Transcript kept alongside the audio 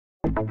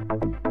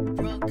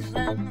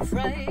Brooklyn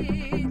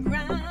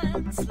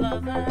fragrance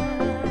lover.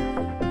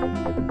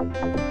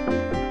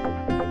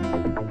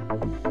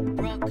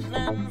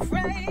 Brooklyn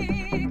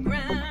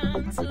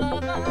fragrance lover. Brooklyn fragrance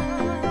lover.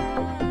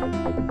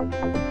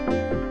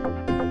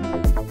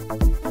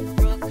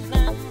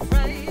 Brooklyn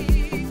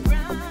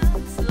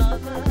fragrance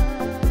lover.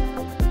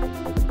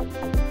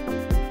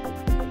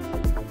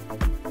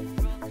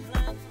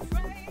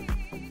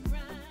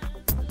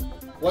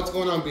 What's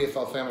going on,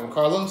 BFL fam? I'm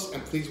Carlos,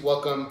 and please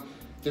welcome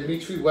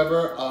Dimitri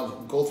Weber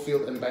of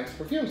Goldfield and Banks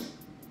Perfumes.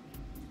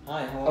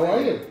 Hi, How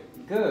are you?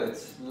 Good.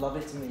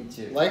 Lovely to meet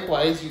you.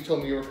 Likewise, you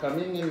told me you were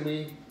coming, and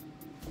we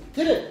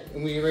did it.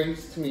 And we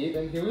arranged to meet,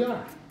 and here we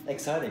are.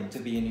 Exciting to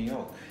be in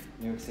New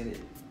York City.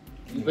 Can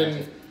You've you been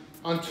imagine?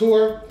 on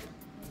tour,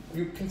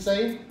 you can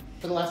say,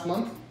 for the last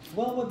month?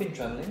 Well, we've been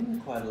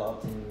traveling quite a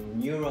lot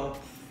in Europe,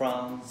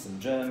 France,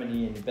 and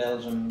Germany, and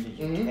Belgium, the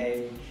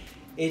UK,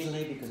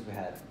 Italy, because we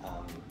had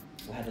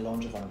a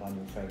launch of one of our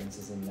new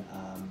fragrances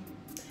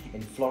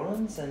in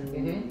Florence,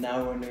 and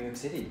now we're in New York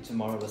City.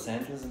 Tomorrow Los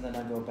Angeles, and then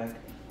I go back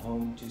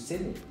home to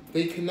Sydney.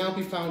 They can now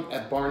be found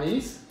at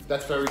Barney's.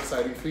 That's very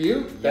exciting for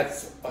you.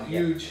 That's a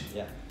huge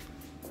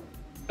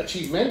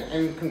achievement,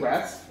 and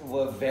congrats.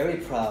 We're very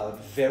proud,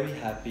 very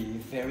happy,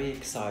 very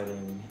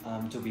exciting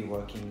to be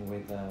working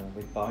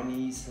with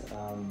Barney's,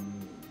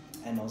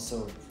 and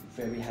also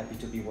very happy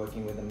to be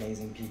working with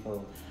amazing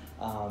people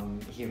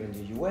here in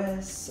the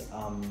US,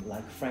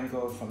 like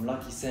Franco from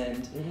Lucky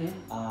Scent.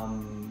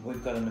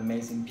 We've got an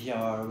amazing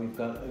PR, we've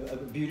got a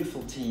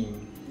beautiful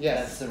team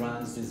that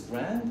surrounds this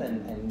brand,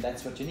 and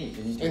that's what you need.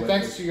 You need to and work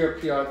thanks with to your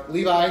PR,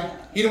 Levi.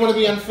 He didn't want to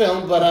be on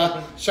film,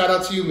 but shout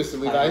out to you, Mr.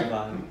 Levi.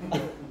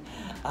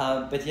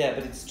 But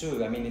it's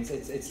true. I mean,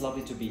 it's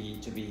lovely to be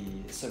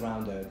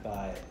surrounded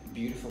by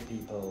beautiful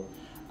people,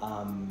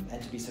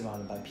 and to be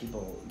surrounded by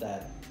people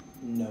that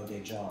know their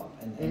job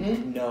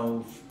and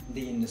know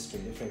the industry,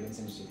 the fragrance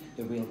industry,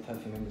 the real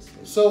perfume industry.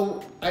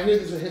 So I hear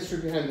there's a history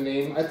behind the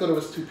name. I thought it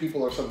was two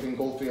people or something,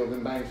 Goldfield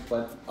and Banks,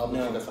 but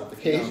obviously that's not the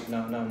case.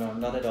 No,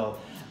 not at all.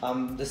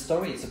 The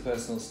story is a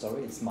personal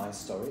story. It's my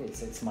story.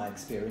 It's my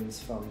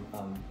experience from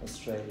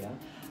Australia.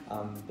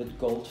 But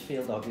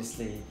Goldfield,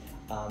 obviously,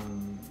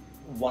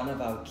 one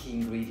of our key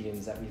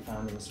ingredients that we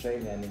found in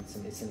Australia, and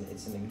it's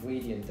an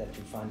ingredient that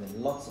you find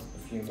in lots of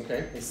perfumes,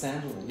 is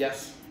sandalwood.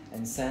 Yes.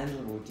 And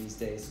sandalwood these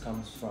days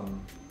comes from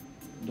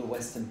the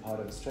western part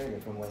of Australia,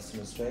 from Western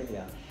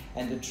Australia.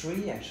 And the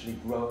tree actually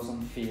grows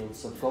on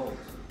fields of gold.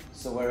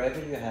 So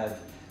wherever you have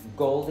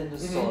gold in the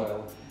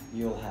soil,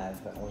 you'll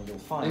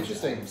find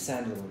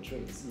sandalwood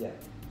trees. Yeah.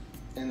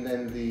 And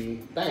then the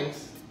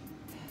Banks.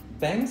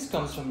 Banks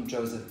comes from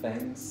Joseph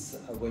Banks,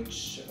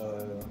 which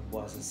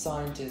was a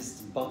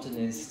scientist,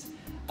 botanist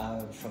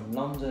from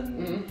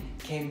London,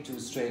 came to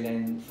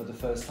Australia for the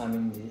first time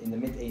in the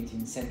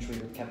mid-18th century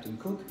with Captain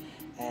Cook,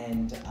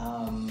 and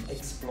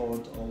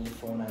explored all the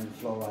fauna and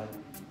flora,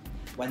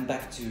 went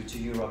back to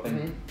Europe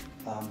and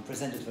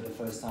presented for the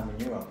first time in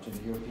Europe to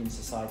the European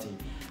Society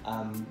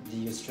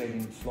the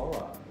Australian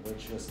flora,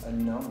 which was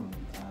unknown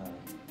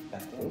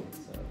back then.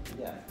 So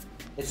yeah,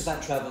 it's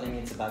about traveling,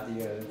 it's about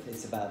the earth,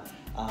 it's about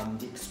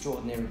the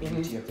extraordinary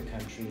beauty of the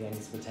country and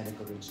its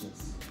botanical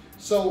richness.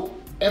 So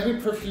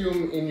every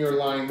perfume in your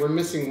line, we're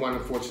missing one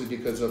unfortunately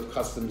because of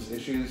customs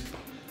issues.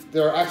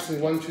 There are actually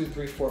 1, 2,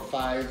 3, 4,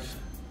 5,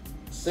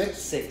 6?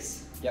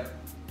 6, yep.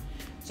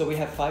 So we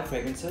have 5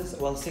 fragrances,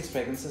 well 6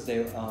 fragrances.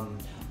 They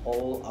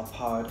all are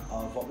part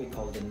of what we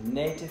call the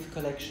native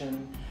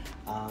collection.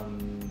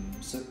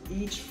 So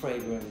each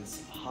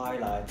fragrance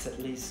highlights at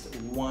least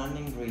one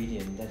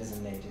ingredient that is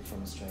a native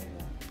from Australia.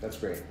 That's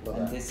great. Love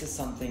and that. This is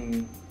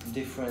something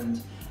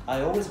different.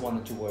 I always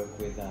wanted to work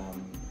with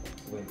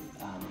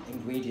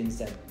ingredients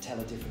that tell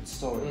a different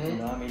story. You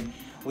know, I mean,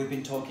 we've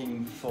been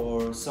talking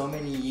for so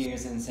many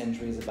years and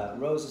centuries about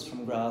roses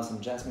from grass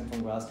and jasmine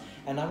from grass,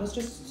 and I was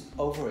just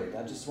over it.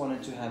 I just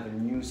wanted to have a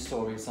new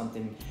story,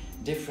 something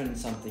different,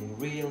 something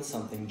real,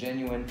 something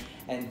genuine.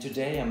 And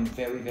today I'm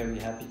very, very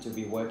happy to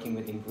be working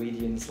with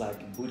ingredients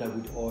like Buddha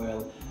wood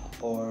oil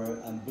or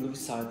blue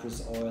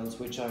cypress oils,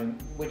 which are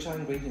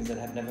ingredients that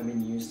have never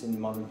been used in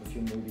modern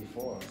perfumery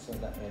before. So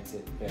that makes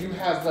it very You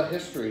have a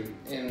history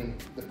in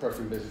the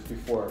perfume business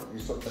before you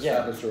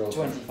established your own.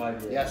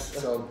 25 years. Yes,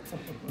 so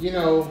you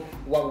know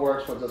what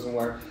works, what doesn't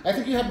work. I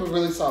think you have a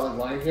really solid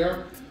line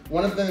here.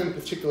 One of them in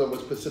particular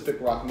was Pacific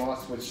Rock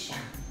Moss, which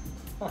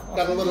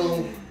got a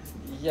little,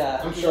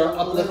 I'm sure,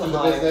 uplifting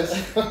the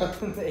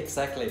business.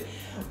 Exactly.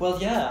 Well,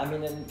 yeah, I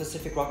mean, in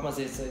Pacific Rock Moss,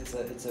 it's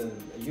a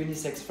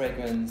unisex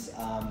fragrance.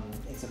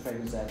 It's a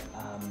fragrance that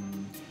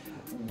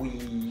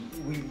we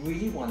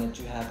really wanted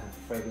to have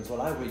a fragrance.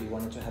 Well, I really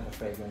wanted to have a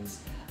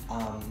fragrance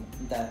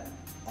that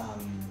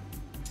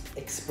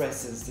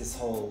expresses this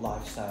whole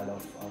lifestyle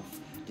of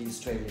the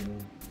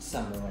Australian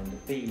summer and the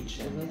beach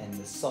and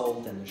the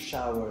salt and the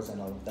showers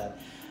and all of that.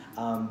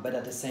 But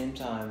at the same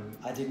time,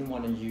 I didn't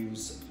want to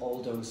use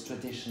all those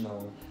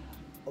traditional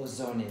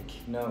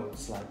ozonic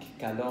notes like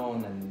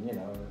calone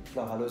and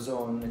floral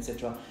ozone,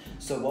 etc.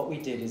 So what we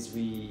did is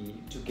we,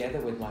 together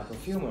with my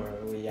perfumer,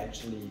 we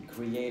actually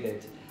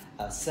created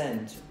a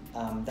scent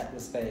that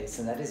is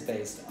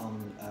based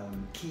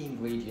on key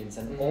ingredients,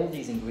 and all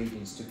these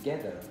ingredients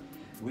together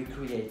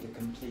recreate the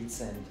complete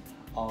scent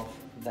of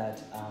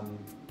that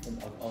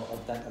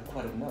of that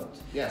aquatic note.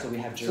 Yeah. So we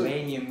have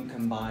geranium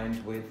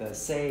combined with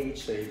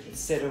sage,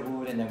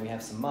 cedarwood, and then we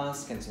have some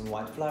musk and some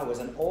white flowers,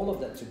 and all of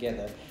that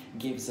together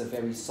gives a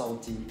very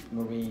salty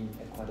marine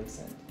aquatic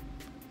scent.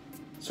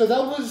 So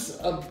that was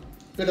a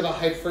bit of a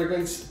hype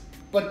fragrance,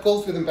 but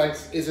Goldfield and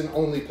Banks isn't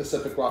only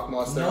Pacific Rock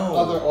Moss. There are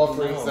other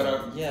offerings that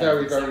are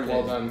very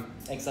well done.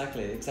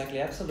 Exactly,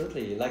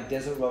 absolutely. Like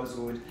Desert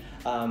Rosewood,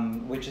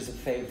 which is a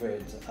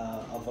favorite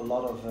of a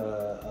lot of,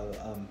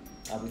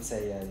 I would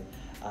say,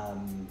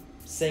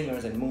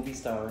 singers and movie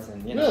stars,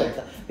 and Really?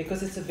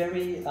 because it's a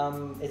very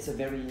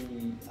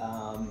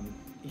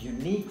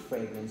unique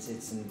fragrance.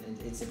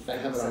 It's a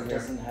fragrance that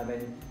doesn't have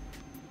any.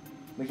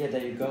 But yeah,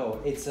 there you go.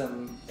 It's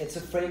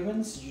a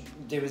fragrance.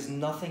 There is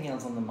nothing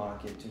else on the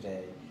market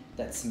today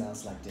that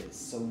smells like this.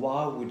 So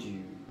why would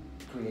you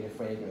create a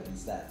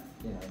fragrance that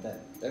that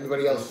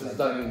everybody else has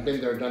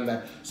been there, done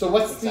that? So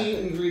what's the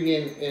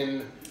ingredient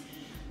in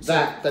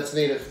that's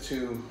native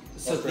to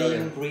Australia?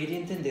 The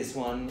ingredient in this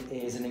one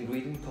is an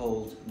ingredient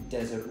called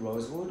desert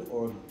rosewood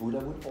or Buddha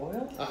wood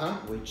oil,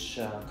 which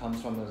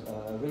comes from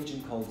a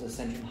region called the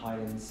Central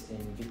Highlands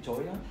in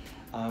Victoria.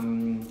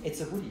 It's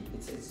a woody.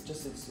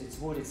 It's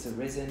wood. It's a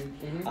resin.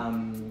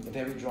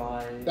 Very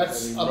dry.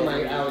 That's very up my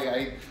leathery.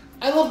 alley.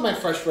 I love my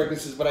fresh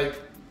fragrances, but I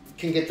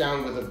can get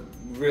down with a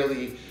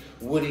really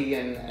woody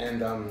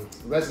and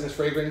resinous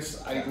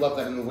fragrance. I love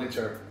that in the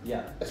winter.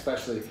 Yeah.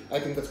 Especially. I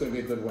think that's going to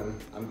be a good one.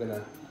 I'm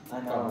gonna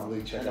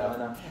probably check out. I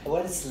know. Well,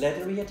 it's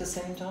leathery at the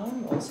same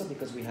time, also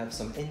because we have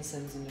some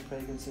incense in the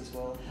fragrance as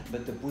well.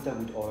 But the Buddha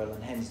wood oil,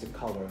 and hence the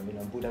color.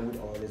 Buddha wood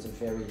oil is a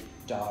very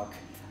dark,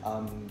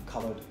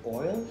 colored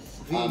oil.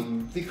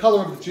 The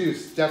color of the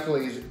juice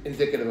definitely is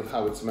indicative of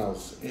how it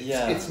smells.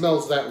 It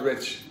smells that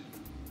rich.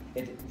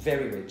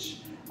 Very rich.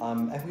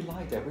 And we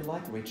like that. We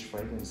like rich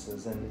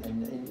fragrances,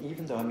 and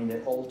even though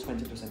they're all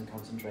 20%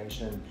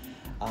 concentration,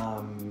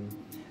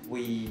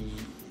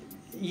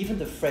 even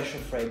the fresher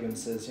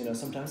fragrances,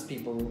 sometimes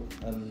people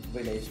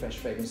relate fresh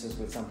fragrances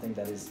with something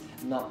that is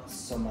not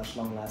so much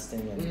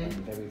long-lasting and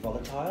very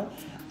volatile.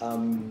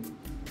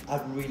 I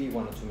really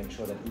wanted to make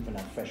sure that even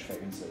our fresh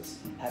fragrances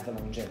have a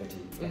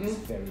longevity. That's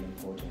very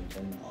important.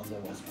 And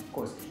otherwise, of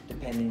course,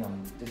 depending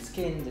on the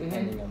skin,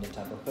 depending on the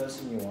type of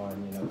person you are,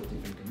 and the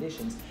different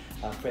conditions,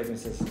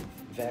 fragrances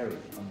vary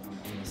on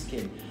the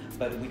skin.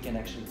 But we can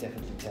actually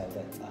definitely tell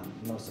that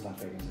most of our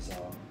fragrances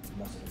are,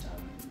 most of the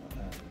time,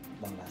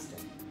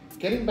 long-lasting.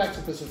 Getting back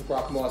to Pacific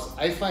Rock Moss,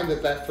 I find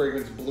that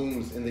fragrance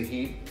blooms in the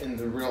heat, in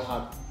the real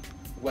hot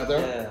weather.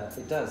 Yeah,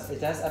 it does. It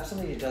does,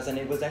 absolutely it does. And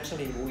it was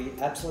actually, we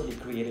absolutely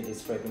created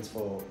this fragrance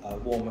for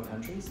warmer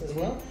countries as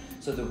well.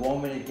 So the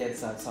warmer it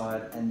gets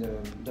outside, and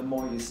the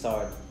more you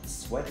start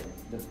sweating,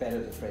 the better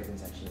the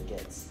fragrance actually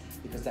gets.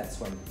 Because that's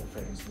when the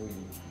fragrance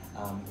really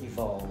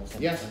evolves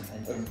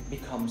and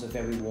becomes a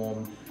very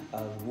warm,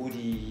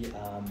 woody,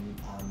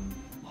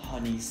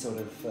 honey sort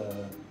of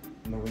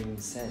marine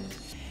scent.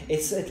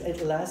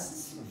 It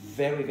lasts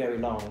very, very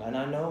long, and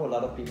I know a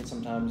lot of people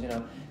sometimes,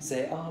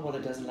 say, "Oh, well,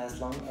 it doesn't last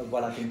long."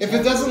 Well, I can. If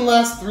it doesn't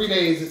last 3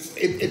 days,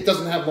 it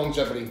doesn't have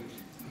longevity.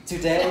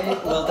 Today,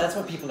 well, that's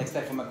what people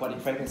expect from aquatic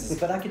fragrances,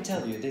 but I can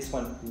tell you, this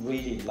one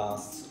really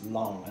lasts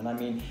long,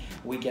 and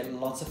we get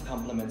lots of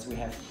compliments. We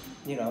have,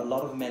 a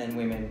lot of men and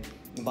women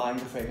buying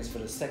the fragrance for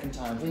the second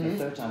time, for the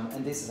third time,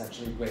 and this is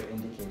actually a great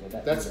indicator.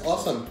 That's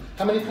awesome.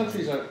 How many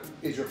countries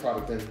is your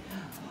product in?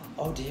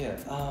 Oh dear,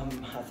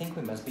 I think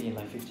we must be in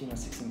like 15 or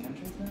 16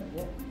 countries now,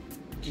 yeah.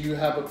 Do you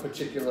have a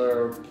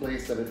particular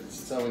place that it's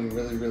selling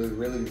really, really,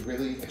 really,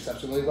 really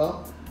exceptionally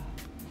well?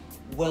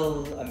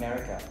 Well,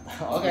 America,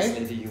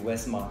 obviously the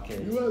US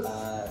market.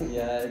 US.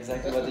 Yeah,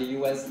 exactly. Well, the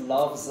US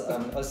loves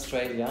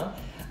Australia.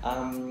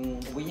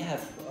 We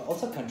have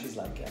also countries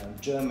like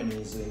Germany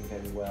is doing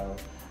very well.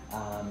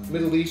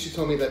 Middle East, you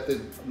told me that the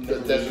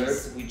desert.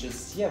 East, we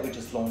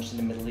just launched in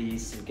the Middle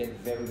East. We get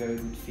very, very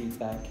good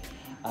feedback.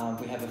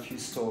 We have a few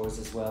stores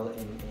as well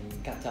in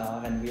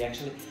Qatar, and we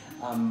actually,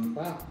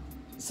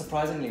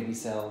 surprisingly, we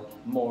sell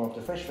more of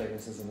the fresh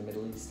fragrances in the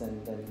Middle East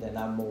than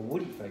our more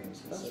woody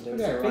fragrances. That's so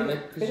pretty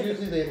ironic, because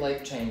usually they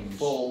like change.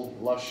 full,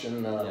 lush,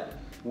 and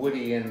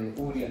woody and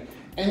oody.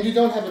 And you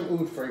don't have an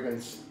oud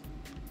fragrance.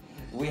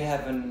 We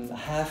have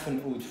half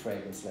an oud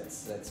fragrance,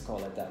 let's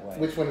call it that way.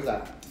 Which one is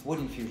that? Wood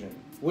infusion.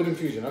 Wood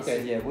infusion, okay.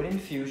 So, yeah, wood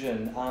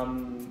infusion.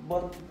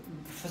 Well,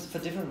 for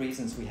different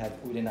reasons, we have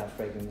oud in our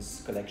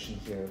fragrance collection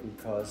here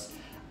because.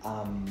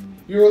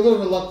 You were a little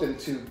reluctant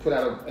to put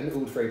out an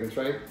oud fragrance,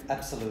 right?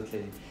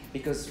 Absolutely,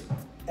 because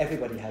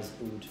everybody has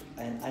oud,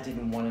 and I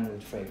didn't want an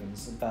oud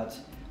fragrance. But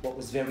what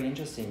was very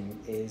interesting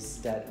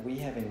is that we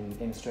have in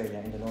Australia,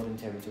 in the Northern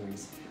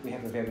Territories, we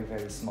have a very,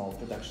 very small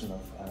production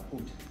of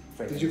oud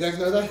fragrance. Did you guys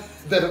know that?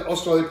 That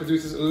Australia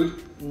produces oud?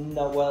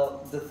 No,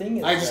 well, the thing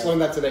is... I just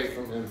learned that today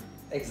from him.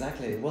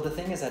 Exactly. Well, the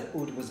thing is that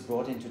oud was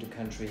brought into the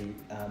country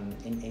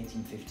in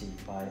 1850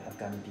 by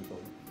Afghani people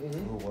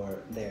who were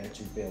there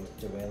to build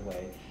the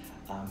railway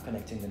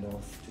connecting the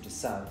north to the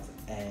south.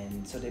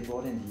 And so they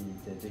brought in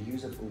the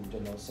use of oud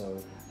and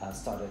also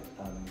started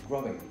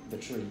growing the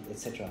tree,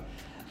 etc.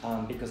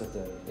 Because of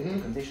the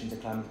conditions, the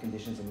climate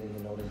conditions in the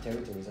northern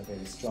territories are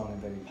very strong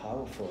and very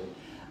powerful.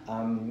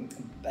 And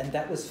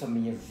that was for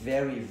me a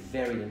very,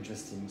 very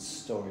interesting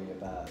story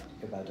about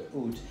the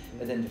oud.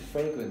 But then the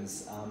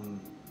fragrance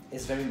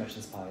is very much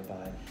inspired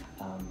by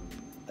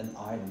an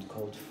island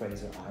called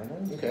Fraser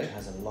Island, which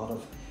has a lot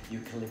of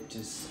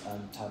eucalyptus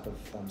type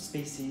of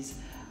species.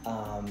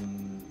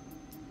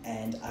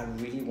 And I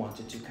really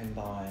wanted to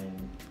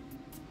combine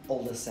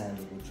all the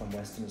sandalwood from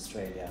Western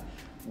Australia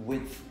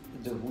with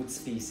the wood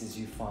species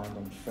you find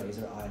on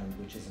Fraser Island,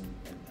 which is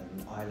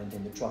an island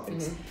in the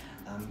tropics,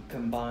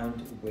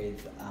 combined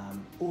with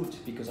oud,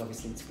 because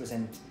obviously it's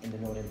present in the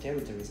Northern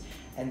Territories.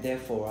 And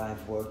therefore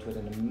I've worked with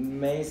an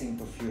amazing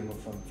perfumer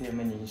from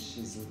Firmenich,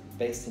 she's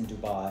based in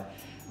Dubai,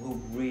 who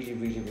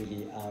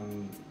really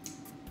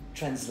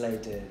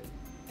translated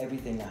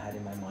everything I had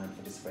in my mind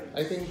for this fragrance.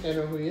 I think I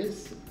know who he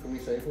is. Can we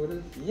say who it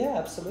is? Yeah,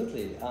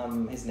 absolutely.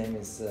 His name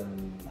is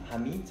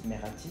Hamid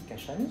Merati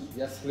Kashani.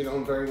 Yes, we know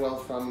him very well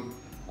from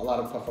a lot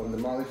of Puff and the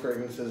Marley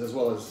fragrances, as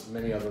well as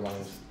many other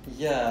lines.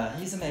 Yeah,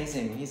 he's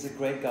amazing. He's a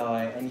great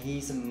guy, and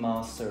he's a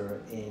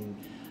master in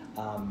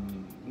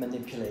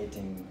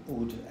manipulating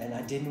oud. And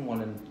I didn't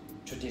want a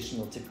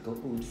traditional, typical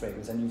oud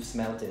fragrance, and you've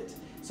smelled it,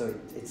 so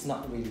it's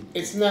not really.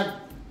 It's not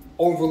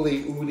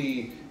overly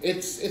oudy.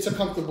 It's a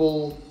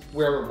comfortable,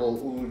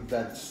 wearable oud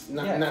that's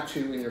not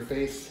too in your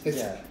face.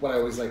 It's what I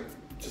always like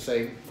to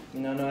say.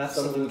 No,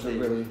 absolutely.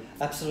 Really...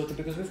 Absolutely,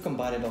 because we've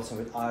combined it also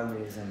with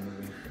iris, and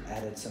we've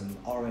added some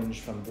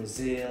orange from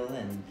Brazil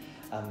and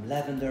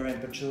lavender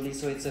and patchouli,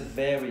 so it's a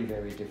very,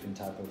 very different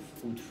type of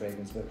oud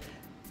fragrance. But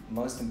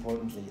most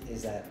importantly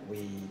is that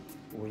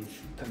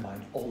we've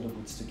combined all the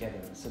woods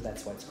together, so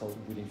that's why it's called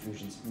wood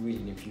infusion. It's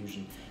really an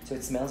infusion. So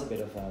it smells a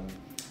bit of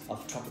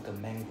tropical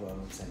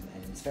mangroves, and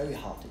it's very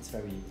hot, it's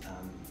very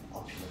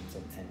opulent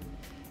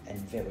and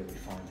very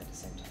refined at the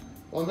same time.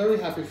 Well, I'm very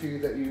happy for you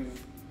that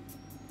you've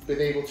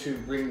been able to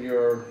bring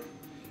your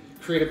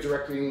creative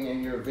directing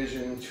and your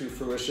vision to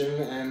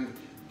fruition, and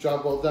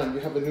job well done. You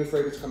have a new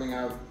fragrance coming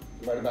out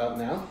right about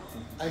now,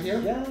 I hear?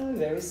 Yeah,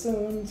 very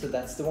soon. So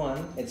that's the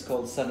one. It's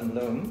called Sudden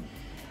Bloom.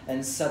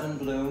 And Sudden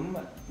Bloom,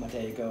 well,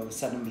 there you go,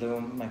 Sudden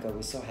Bloom. My God,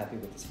 we're so happy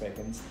with this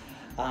fragrance.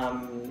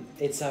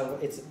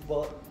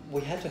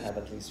 We had to have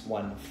at least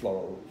one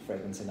floral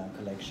fragrance in our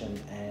collection,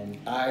 and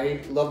I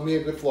love me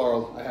a good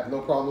floral. I have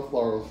no problem with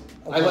florals.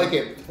 I like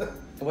it.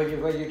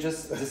 Well, you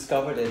just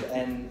discovered it,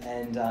 and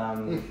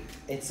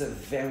it's a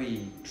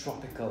very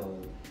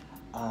tropical,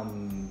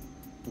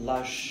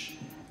 lush,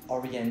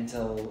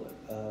 oriental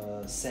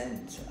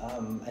scent,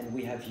 and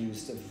we have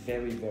used a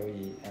very,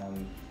 very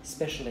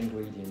special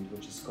ingredient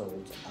which is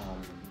called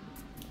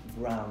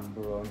brown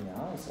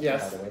Baronia.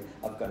 Yes. By the way,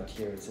 I've got it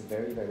here. It's a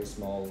very, very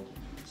small.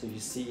 So you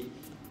see.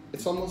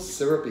 It's almost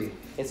syrupy.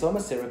 It's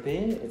almost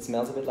syrupy. It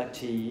smells a bit like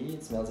tea.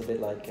 It smells a bit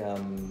like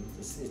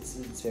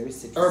it's very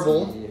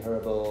citrusy,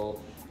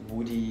 herbal,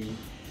 woody.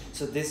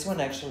 So this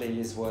one actually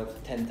is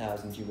worth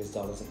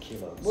 $10,000 a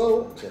kilo.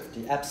 Whoa! So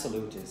the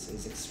absolute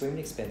is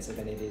extremely expensive,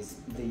 and it is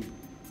the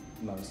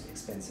most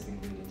expensive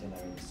ingredient in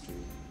our industry.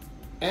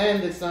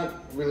 And it's not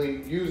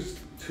really used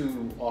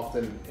too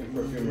often in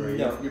perfumery.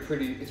 No.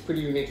 It's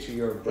pretty unique to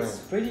your brand. It's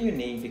pretty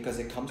unique because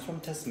it comes from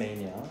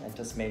Tasmania, and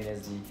Tasmania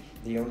is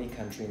the only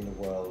country in the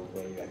world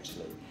where you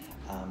actually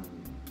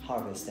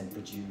harvest and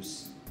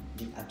produce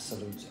the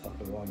absolute of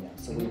Baronia.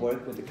 So we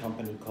work with a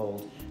company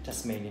called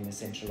Tasmanian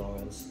Essential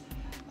Oils,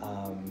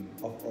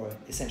 or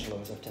Essential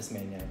Oils of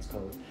Tasmania it's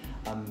called.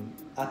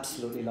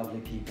 Absolutely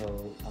lovely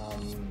people,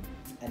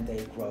 and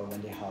they grow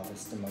and they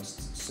harvest the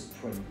most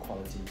supreme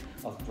quality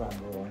of brown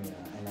Baronia,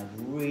 and I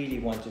really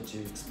wanted to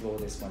explore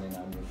this one in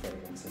our new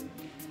fragrance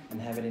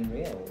and have it in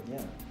real,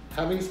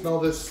 Having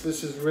smelled this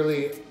is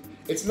really,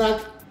 it's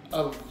not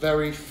a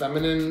very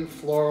feminine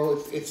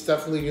floral, it's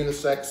definitely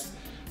unisex,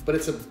 but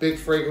it's a big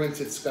fragrance.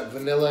 It's got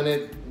vanilla in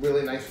it,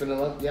 really nice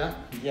vanilla,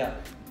 Yeah.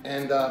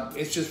 And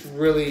it's just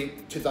really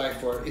to die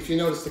for. If you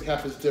notice, the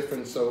cap is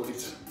different, so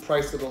it's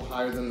priced a little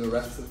higher than the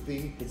rest of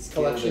the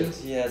collection.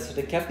 Gilded. Yeah, so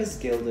the cap is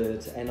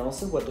gilded, and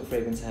also what the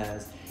fragrance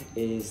has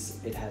is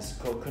it has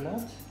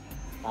coconut,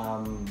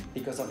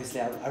 because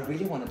obviously I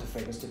really wanted the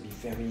fragrance to be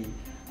very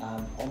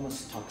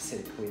almost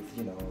toxic with,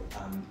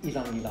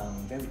 ylang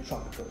ylang, very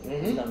tropical,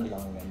 ylang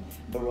ylang and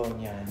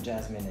Baronia and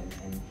jasmine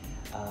and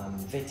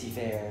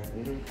vetiver,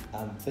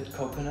 but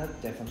coconut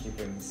definitely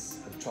brings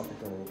a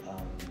tropical.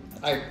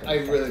 I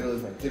really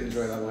did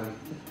enjoy that one.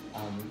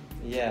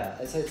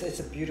 So it's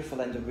a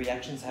beautiful, and the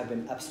reactions have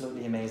been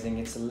absolutely amazing.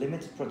 It's a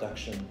limited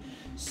production,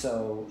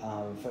 so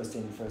first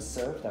in, first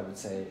served, I would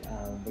say.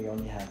 We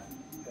only have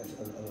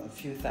a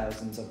few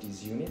thousands of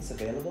these units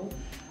available.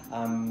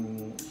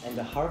 And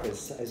the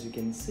harvest, as you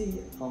can see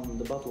on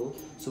the bottle,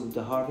 so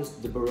the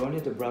harvest, the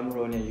Baronia, the brown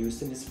Baronia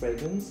used in this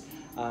fragrance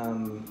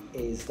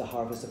is the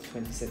harvest of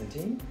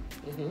 2017.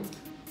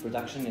 Mm-hmm.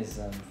 Production is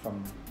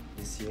from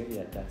this year,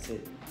 yeah, that's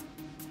it.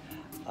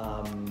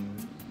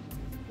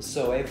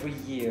 So every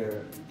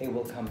year it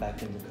will come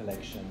back in the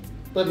collection.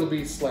 But it'll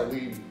be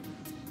slightly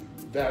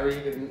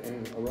varied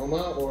in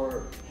aroma,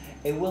 or?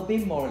 It will be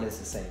more or less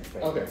the same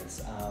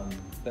fragrance. Okay.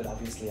 But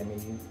obviously, I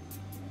mean,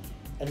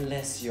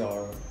 unless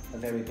you're a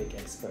very big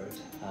expert,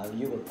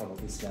 you will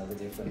probably smell the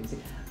difference.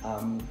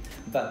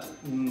 But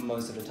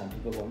most of the time,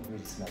 people won't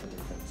really smell the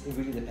difference. It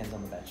really depends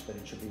on the batch, but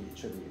it should be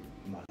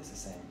more or less the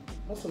same.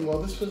 Awesome. Well,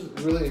 this was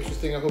really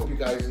interesting. I hope you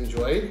guys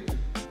enjoyed.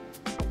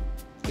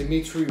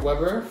 Dimitri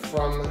Weber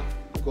from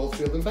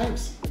Goldfield and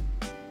Banks.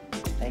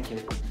 Thank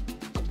you.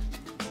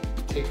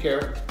 Take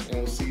care, and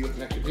we'll see you at the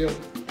next review.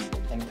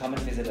 And come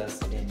and visit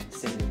us in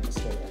Sydney,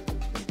 Australia.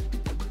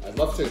 I'd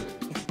love to.